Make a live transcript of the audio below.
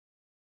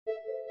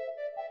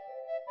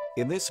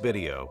In this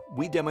video,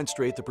 we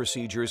demonstrate the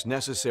procedures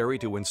necessary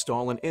to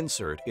install an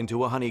insert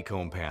into a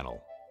honeycomb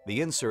panel. The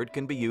insert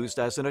can be used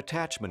as an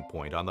attachment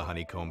point on the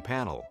honeycomb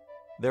panel.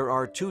 There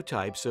are two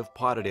types of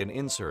potted-in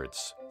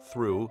inserts,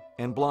 through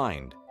and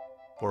blind.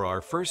 For our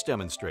first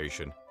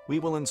demonstration, we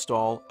will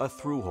install a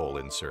through-hole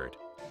insert.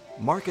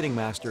 Marketing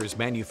Masters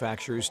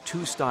manufactures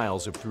two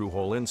styles of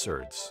through-hole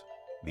inserts,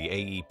 the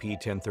AEP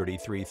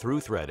 1033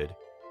 through-threaded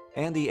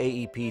and the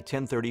AEP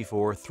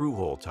 1034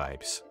 through-hole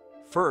types.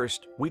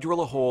 First, we drill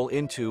a hole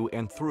into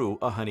and through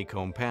a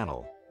honeycomb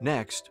panel.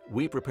 Next,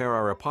 we prepare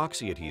our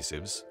epoxy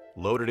adhesives,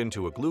 load it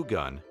into a glue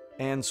gun,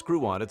 and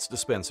screw on its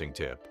dispensing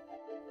tip.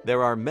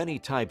 There are many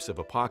types of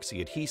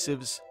epoxy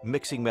adhesives,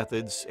 mixing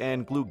methods,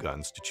 and glue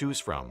guns to choose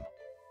from.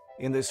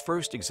 In this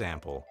first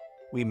example,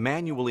 we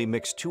manually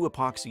mix two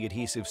epoxy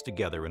adhesives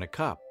together in a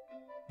cup.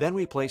 Then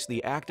we place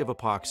the active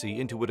epoxy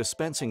into a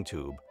dispensing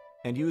tube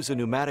and use a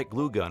pneumatic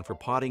glue gun for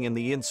potting in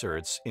the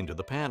inserts into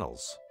the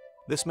panels.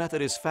 This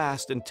method is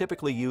fast and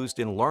typically used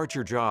in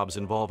larger jobs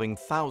involving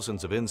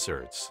thousands of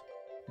inserts.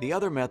 The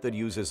other method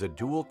uses a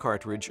dual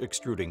cartridge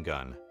extruding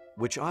gun,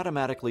 which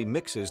automatically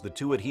mixes the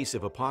two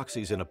adhesive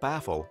epoxies in a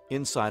baffle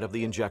inside of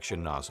the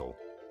injection nozzle.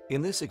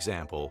 In this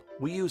example,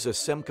 we use a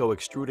Semco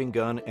extruding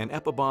gun and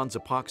Epibond's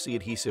epoxy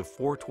adhesive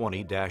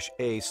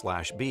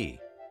 420-A/B.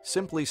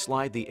 Simply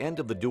slide the end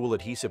of the dual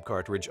adhesive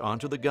cartridge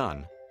onto the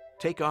gun,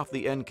 take off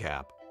the end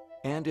cap,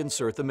 and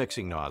insert the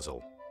mixing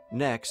nozzle.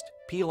 Next,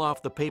 peel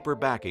off the paper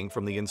backing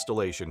from the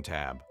installation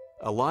tab.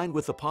 Align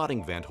with the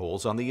potting vent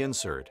holes on the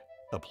insert.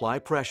 Apply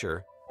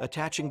pressure,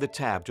 attaching the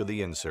tab to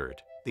the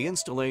insert. The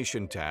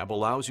installation tab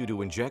allows you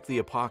to inject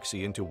the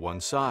epoxy into one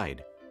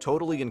side,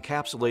 totally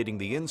encapsulating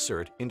the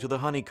insert into the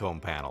honeycomb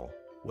panel.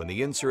 When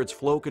the insert's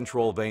flow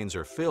control vanes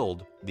are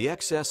filled, the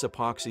excess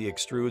epoxy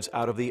extrudes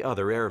out of the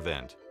other air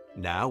vent.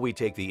 Now we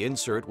take the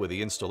insert with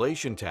the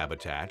installation tab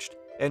attached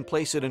and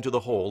place it into the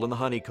hole in the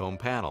honeycomb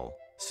panel.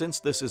 Since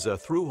this is a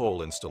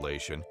through-hole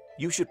installation,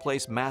 you should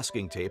place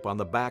masking tape on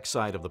the back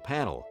side of the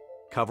panel,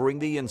 covering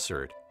the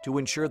insert to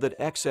ensure that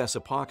excess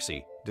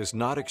epoxy does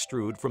not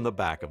extrude from the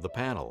back of the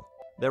panel.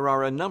 There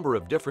are a number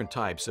of different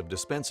types of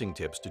dispensing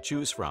tips to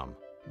choose from.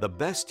 The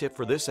best tip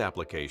for this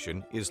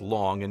application is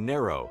long and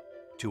narrow,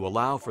 to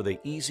allow for the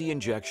easy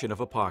injection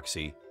of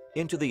epoxy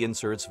into the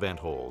insert's vent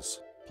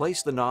holes.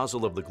 Place the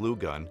nozzle of the glue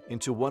gun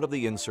into one of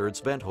the insert's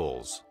vent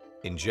holes.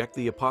 Inject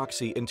the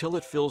epoxy until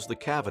it fills the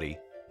cavity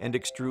and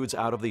extrudes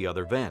out of the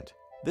other vent.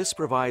 This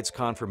provides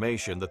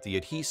confirmation that the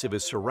adhesive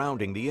is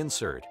surrounding the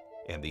insert,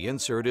 and the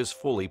insert is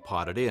fully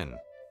potted in.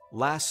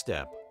 Last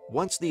step,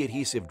 once the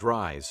adhesive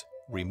dries,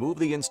 remove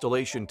the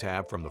installation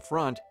tab from the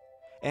front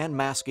and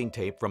masking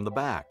tape from the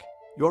back.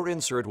 Your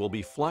insert will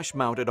be flush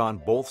mounted on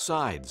both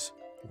sides,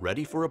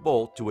 ready for a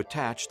bolt to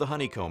attach the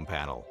honeycomb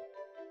panel.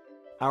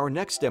 Our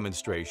next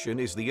demonstration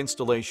is the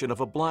installation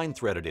of a blind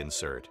threaded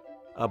insert.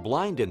 A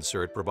blind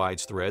insert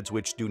provides threads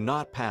which do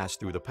not pass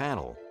through the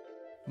panel.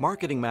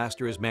 Marketing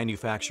Masters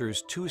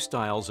manufactures two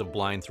styles of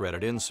blind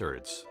threaded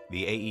inserts,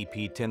 the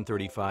AEP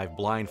 1035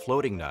 blind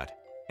floating nut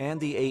and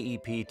the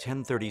AEP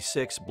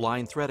 1036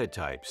 blind threaded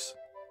types.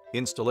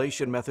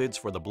 Installation methods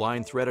for the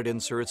blind threaded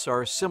inserts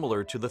are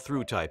similar to the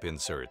through type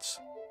inserts.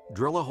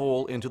 Drill a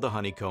hole into the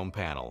honeycomb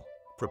panel.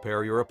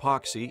 Prepare your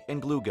epoxy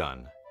and glue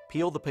gun.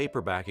 Peel the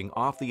paper backing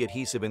off the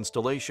adhesive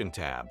installation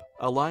tab.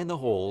 Align the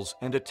holes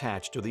and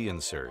attach to the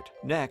insert.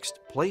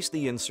 Next, place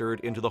the insert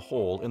into the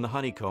hole in the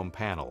honeycomb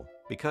panel.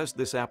 Because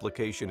this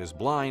application is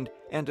blind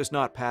and does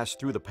not pass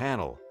through the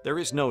panel, there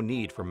is no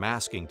need for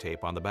masking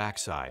tape on the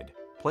backside.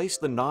 Place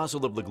the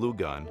nozzle of the glue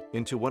gun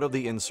into one of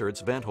the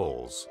insert's vent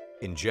holes.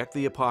 Inject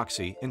the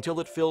epoxy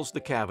until it fills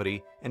the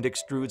cavity and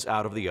extrudes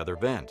out of the other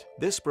vent.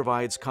 This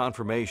provides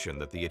confirmation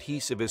that the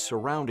adhesive is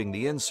surrounding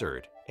the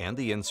insert and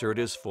the insert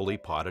is fully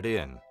potted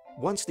in.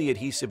 Once the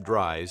adhesive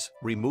dries,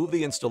 remove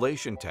the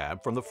installation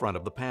tab from the front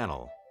of the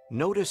panel.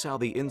 Notice how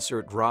the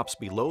insert drops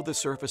below the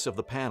surface of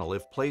the panel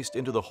if placed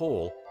into the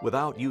hole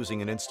without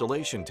using an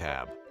installation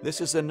tab. This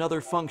is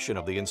another function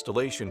of the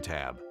installation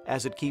tab,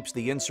 as it keeps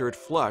the insert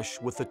flush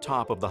with the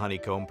top of the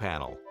honeycomb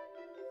panel.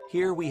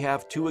 Here we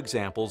have two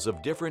examples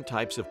of different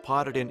types of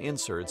potted-in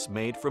inserts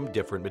made from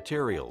different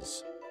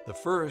materials. The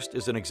first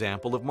is an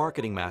example of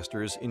Marketing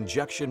Masters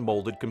injection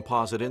molded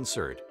composite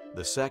insert.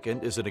 The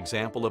second is an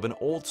example of an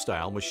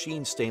old-style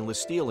machined stainless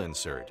steel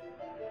insert.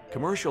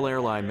 Commercial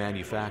airline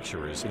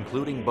manufacturers,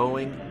 including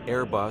Boeing,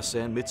 Airbus,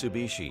 and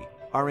Mitsubishi,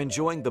 are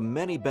enjoying the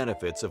many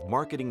benefits of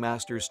Marketing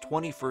Masters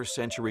 21st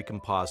century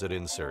composite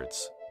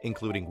inserts,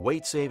 including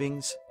weight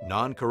savings,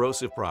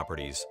 non-corrosive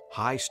properties,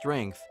 high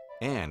strength,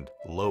 and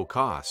low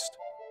cost.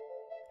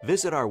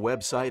 Visit our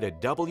website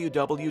at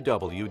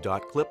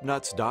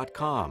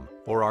www.clipnuts.com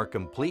for our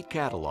complete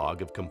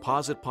catalog of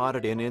composite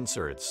potted-in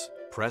inserts,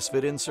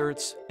 press-fit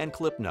inserts, and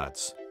clip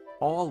nuts,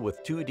 all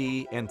with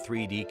 2D and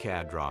 3D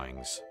CAD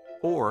drawings.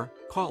 Or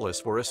call us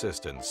for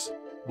assistance.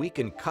 We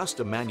can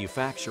custom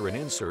manufacture an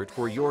insert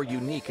for your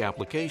unique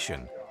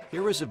application.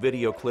 Here is a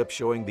video clip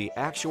showing the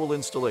actual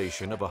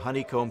installation of a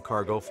honeycomb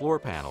cargo floor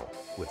panel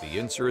with the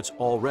inserts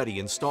already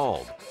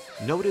installed.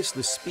 Notice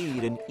the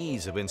speed and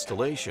ease of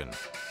installation.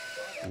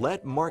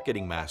 Let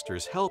marketing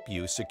masters help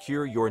you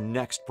secure your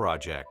next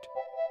project.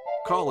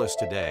 Call us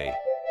today.